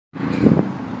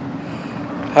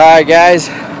Alright guys,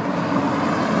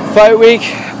 fight week,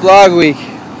 vlog week,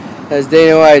 as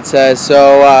Dana White says.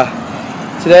 So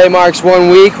today marks 1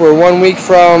 week. We're 1 week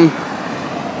from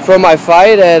my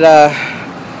fight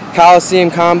at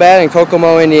Colosseum Combat in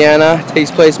Kokomo, Indiana. It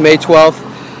takes place May 12th.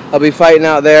 I'll be fighting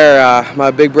out there. My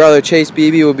big brother Carson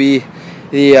Beebe will be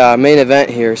the main event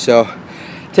here. So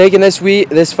taking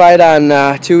this fight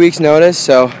on 2 weeks notice.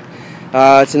 So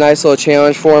it's a nice little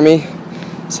challenge for me.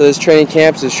 So this training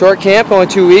camp is a short camp, only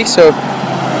 2 weeks, so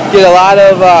get a lot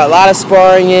of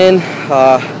sparring in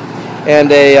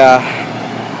and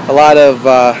a lot of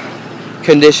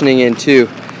conditioning in too.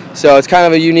 So it's kind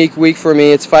of a unique week for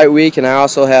me. It's fight week, and I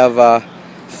also have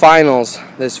finals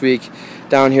this week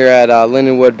down here at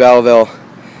Lindenwood Belleville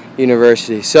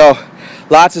University. So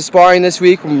lots of sparring this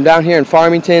week. I'm down here in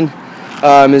Farmington,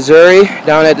 Missouri,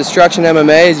 down at Destruction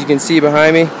MMA, as you can see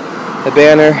behind me, the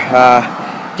banner.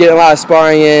 Getting a lot of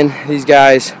sparring in. These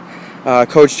guys,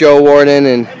 Coach Joe Warden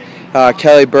and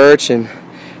Kelly Birch and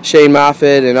Shane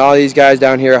Moffitt and all these guys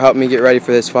down here helped me get ready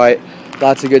for this fight.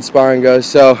 Lots of good sparring goes.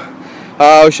 So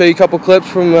I'll show you a couple clips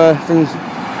from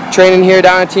training here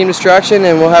down at Team Destruction,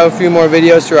 and we'll have a few more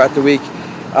videos throughout the week.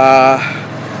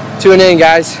 Tune in,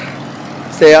 guys.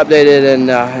 Stay updated, and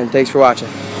thanks for watching.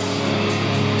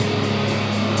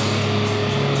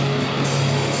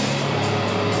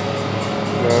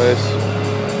 Nice.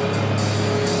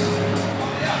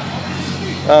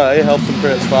 It helps him for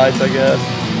his fights, I guess.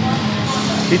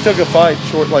 He took a fight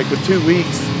short, like with 2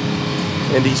 weeks,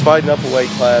 and he's fighting up a weight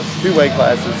class, 2 weight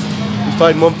classes. He's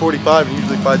fighting 145 and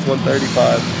usually fights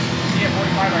 135. Is he at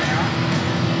 45 right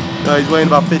now? No, he's weighing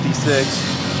about 56.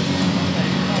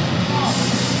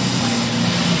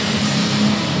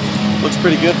 Looks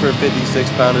pretty good for a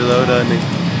 56-pounder though, doesn't he?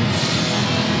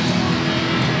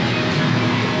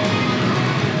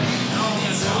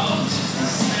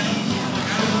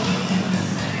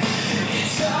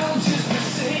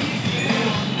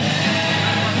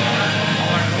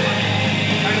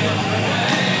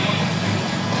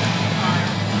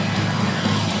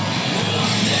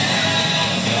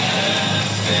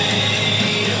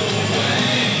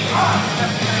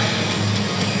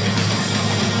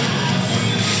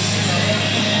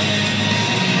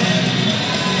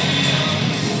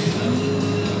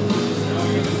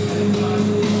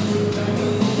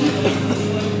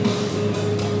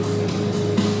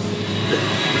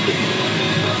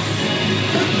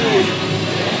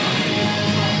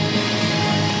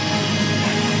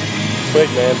 Quick,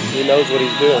 man. He knows what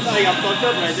he's doing. I thought he got fucked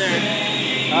up right there.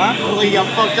 Huh? I thought he got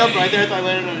fucked up right there. I thought I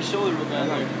landed on his shoulder real bad.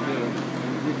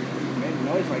 Made a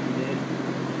noise like you did.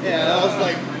 Yeah, I was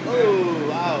like,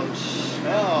 oh, ouch.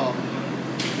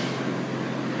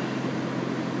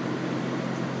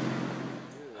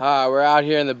 Oh. We're out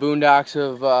here in the boondocks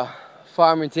of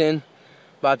Farmington,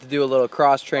 about to do a little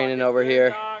cross training over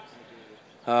here.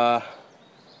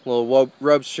 Little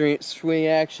rope swing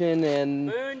action and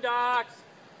Boondocks.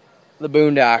 the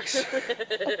boondocks.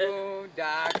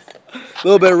 Boondocks. A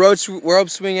little bit of rope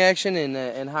swing action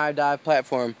and high dive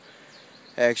platform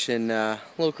action. A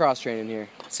little cross training here.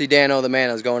 See Dano the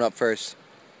man is going up first.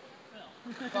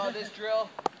 Call this drill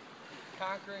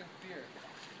Conquering Fear.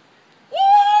 Woo!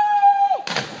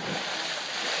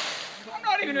 I'm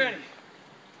not even ready.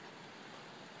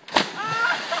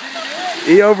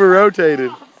 He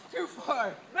over-rotated. Too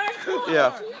far. Back too far.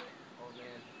 Yeah.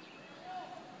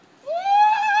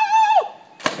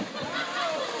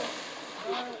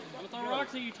 Throw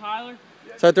rocks at you, Tyler.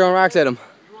 Start throwing rocks at him.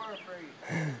 You are afraid.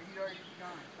 You already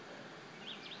gone.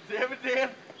 Damn it, Dan.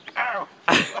 Ow.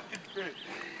 Fucking trick.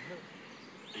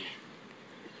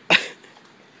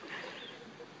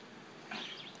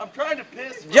 I'm trying to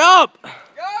piss. Jump!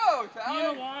 Go,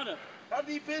 Tyler. How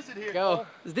deep is it here? Go.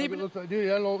 It's deep. It looked like, dude,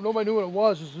 I don't know, nobody knew what it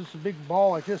was. It's just a big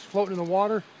ball like this floating in the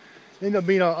water. It ended up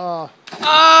being a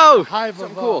hive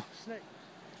of cool. snakes.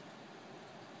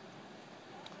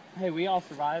 Hey, we all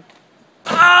survived.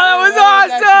 Oh, that was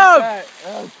awesome!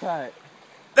 That was tight.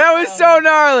 That was so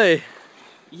gnarly.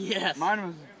 Yes.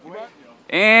 Mine was.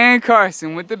 And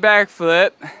Carson with the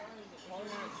backflip.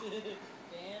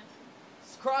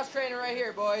 It's cross training right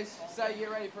here, boys. That's how you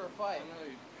get ready for a fight.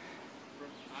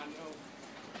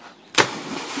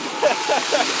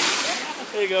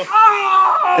 There you go.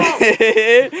 Oh!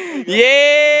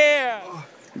 Yeah!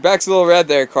 Back's a little red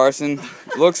there, Carson.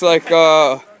 Looks like you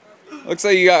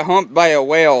got humped by a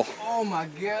whale. Oh my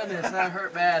goodness, that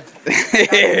hurt bad.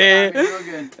 Real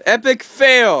good. Epic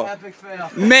fail. Epic fail.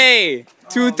 May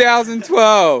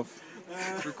 2012.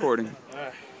 Recording.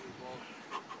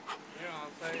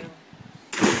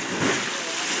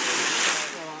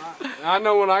 I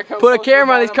know when I come Put a close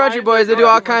camera on to these country boys. They do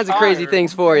all kinds of crazy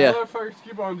things for you. Motherfuckers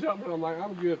keep on jumping. I'm like,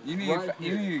 I'm good. You need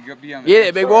to go be on the Get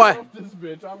it, big boy. Off this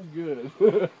bitch, I'm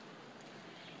good.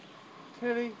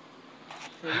 Teddy,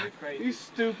 you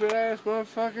stupid ass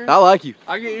motherfucker. I like you.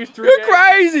 I get you 3 You're days.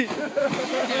 crazy.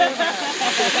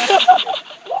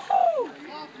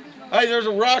 Hey, there's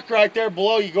a rock right there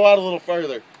below you. Go out a little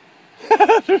further.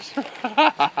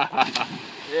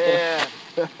 Yeah.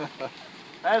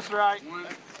 That's right.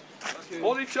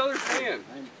 Hold each other's hand.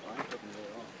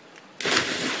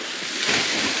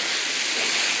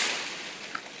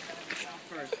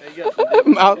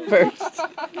 Mouth first.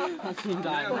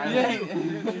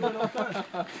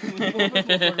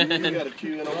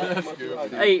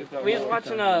 Hey, we was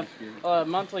watching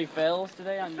monthly fails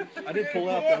today on YouTube. I did pull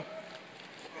out though.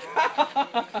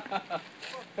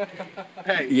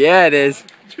 Hey. Yeah, it is.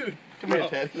 Dude, come here,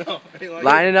 Ted. No, I ain't like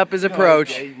Lining up his approach.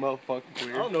 Gay, you motherfucking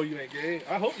queer. I don't know you ain't gay.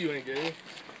 I hope you ain't gay.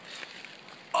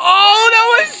 Oh, that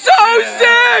was so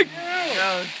sick!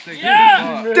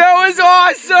 Yeah! That was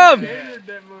awesome!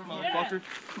 Motherfucker.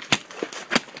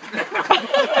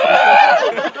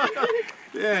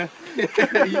 Yeah.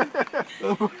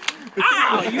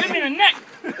 Ow! You hit me in the neck!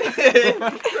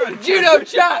 Judo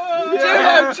chop!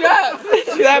 Judo chop!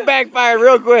 See, that backfired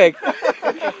real quick.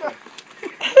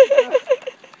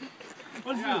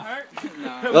 What's that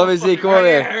hurt? Let me see, come over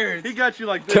here. He got you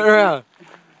like this. Turn around.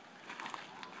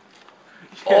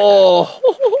 Oh!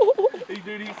 Hey,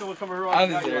 dude, he's still coming I around.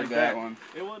 deserved that one.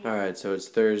 Alright, so it's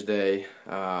Thursday.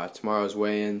 Tomorrow's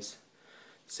weigh-ins.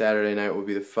 Saturday night will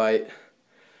be the fight.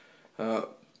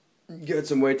 Got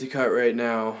some weight to cut right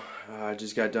now. I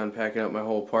just got done packing up my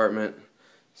whole apartment.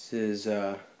 This is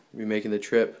me making the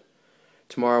trip.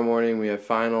 Tomorrow morning we have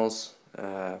finals.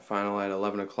 Final at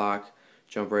 11 o'clock.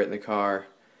 Jump right in the car.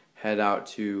 Head out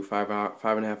to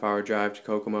 5.5 hour drive to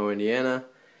Kokomo, Indiana.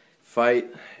 Fight,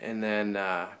 and then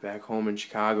back home in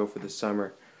Chicago for the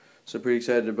summer. So pretty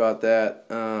excited about that.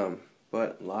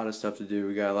 But a lot of stuff to do.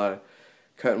 We got a lot of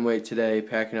cutting weight today,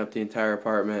 packing up the entire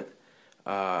apartment,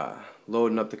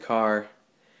 loading up the car,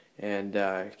 and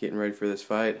getting ready for this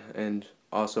fight. And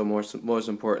also, most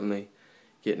importantly,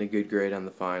 getting a good grade on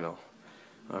the final.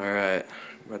 Alright,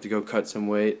 about to go cut some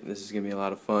weight. This is going to be a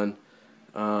lot of fun.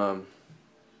 Got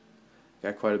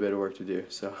quite a bit of work to do,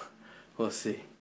 so we'll see.